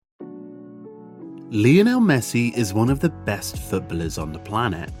Lionel Messi is one of the best footballers on the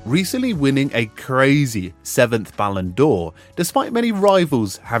planet, recently winning a crazy 7th Ballon d'Or, despite many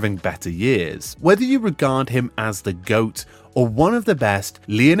rivals having better years. Whether you regard him as the GOAT or one of the best,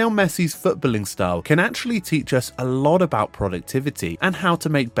 Lionel Messi's footballing style can actually teach us a lot about productivity and how to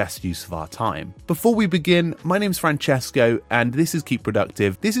make best use of our time. Before we begin, my name's Francesco and this is Keep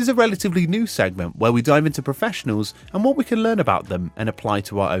Productive. This is a relatively new segment where we dive into professionals and what we can learn about them and apply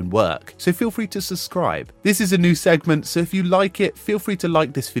to our own work, so feel free to subscribe. This is a new segment, so if you like it, feel free to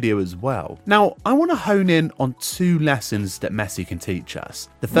like this video as well. Now, I want to hone in on 2 lessons that Messi can teach us.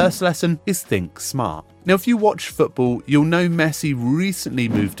 The first lesson is think smart. Now, if you watch football, you'll know Messi recently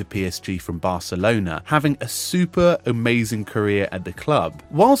moved to PSG from Barcelona, having a super amazing career at the club.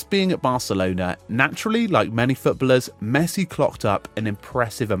 Whilst being at Barcelona, naturally, like many footballers, Messi clocked up an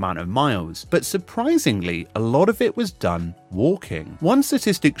impressive amount of miles, but surprisingly, a lot of it was done walking. One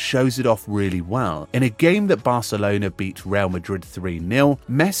statistic shows it off really well. In a game that Barcelona beat Real Madrid 3-0,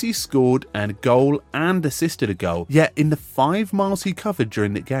 Messi scored a goal and assisted a goal, yet in the 5 miles he covered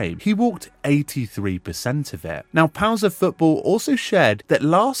during the game, he walked 83% of it. Now, Pals of Football also shared that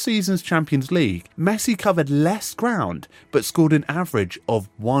last season's Champions League, Messi covered less ground, but scored an average of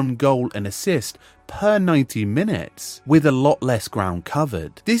 1 goal and assist per 90 minutes, with a lot less ground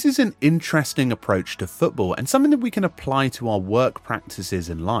covered. This is an interesting approach to football and something that we can apply to our work practices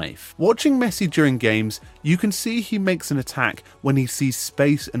in life. Watching Messi during games, you can see he makes an attack when he sees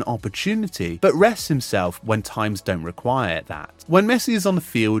space and opportunity, but rests himself when times don't require that. When Messi is on the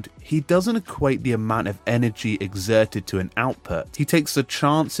field, he doesn't equate the amount of energy exerted to an output. He takes the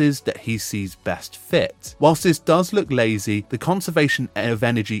chances that he sees best fit. Whilst this does look lazy, the conservation of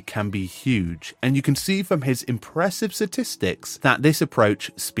energy can be huge, and you can see from his impressive statistics that this approach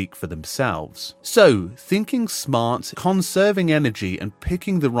speaks for themselves. So, thinking smart, conserving energy and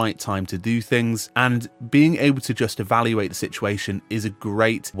picking the right time to do things, and being able to just evaluate the situation is a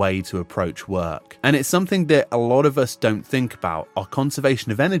great way to approach work. And it's something that a lot of us don't think about. Our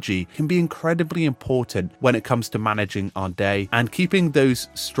conservation of energy can be incredibly important when it comes to managing our day and keeping those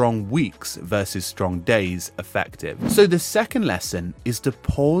strong weeks versus strong days effective. So the second lesson is to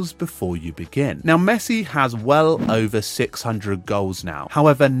pause before you begin. Now, Messi has well over 600 goals now.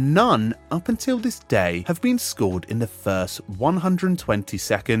 However, none up until this day have been scored in the first 120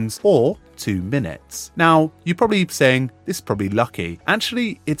 seconds or 2 minutes. Now, you're probably saying, this is probably lucky.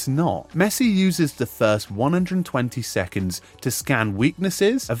 Actually, it's not. Messi uses the first 120 seconds to scan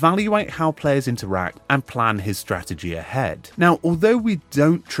weaknesses, evaluate how players interact, and plan his strategy ahead. Now, although we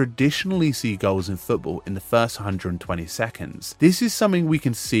don't traditionally see goals in football in the first 120 seconds, this is something we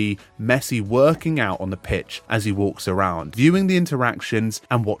can see Messi working out on the pitch as he walks around, viewing the interactions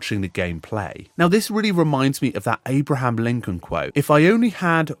and watching the game play. Now, this really reminds me of that Abraham Lincoln quote: "If I only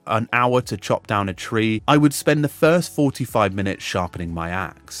had an hour to chop down a tree, I would spend the first 45 minutes sharpening my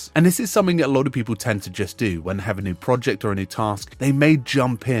axe." And this is something that a lot of people tend to just do when they have a new project or a new task. They may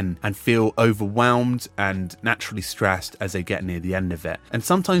jump in and feel overwhelmed and naturally stressed as they get near the end of it. And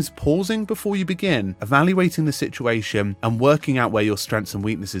sometimes pausing before you begin, evaluating the situation and working out where your strengths and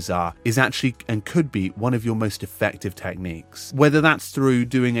weaknesses are is actually and could be one of your most effective techniques. Whether that's through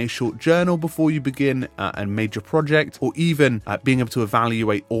doing a short journal before you begin a major project, or even being able to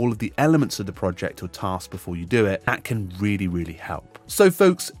evaluate all of the elements of the project or task before you do it, that can really help. So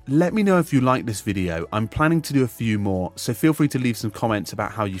folks, let me know if you like this video. I'm planning to do a few more, so feel free to leave some comments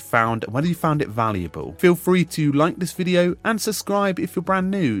about how you found and whether you found it valuable. Feel free to like this video and subscribe if you're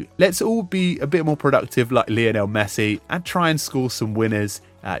brand new. Let's all be a bit more productive like Lionel Messi and try and score some winners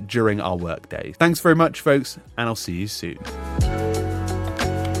during our work days. Thanks very much, folks, and I'll see you soon.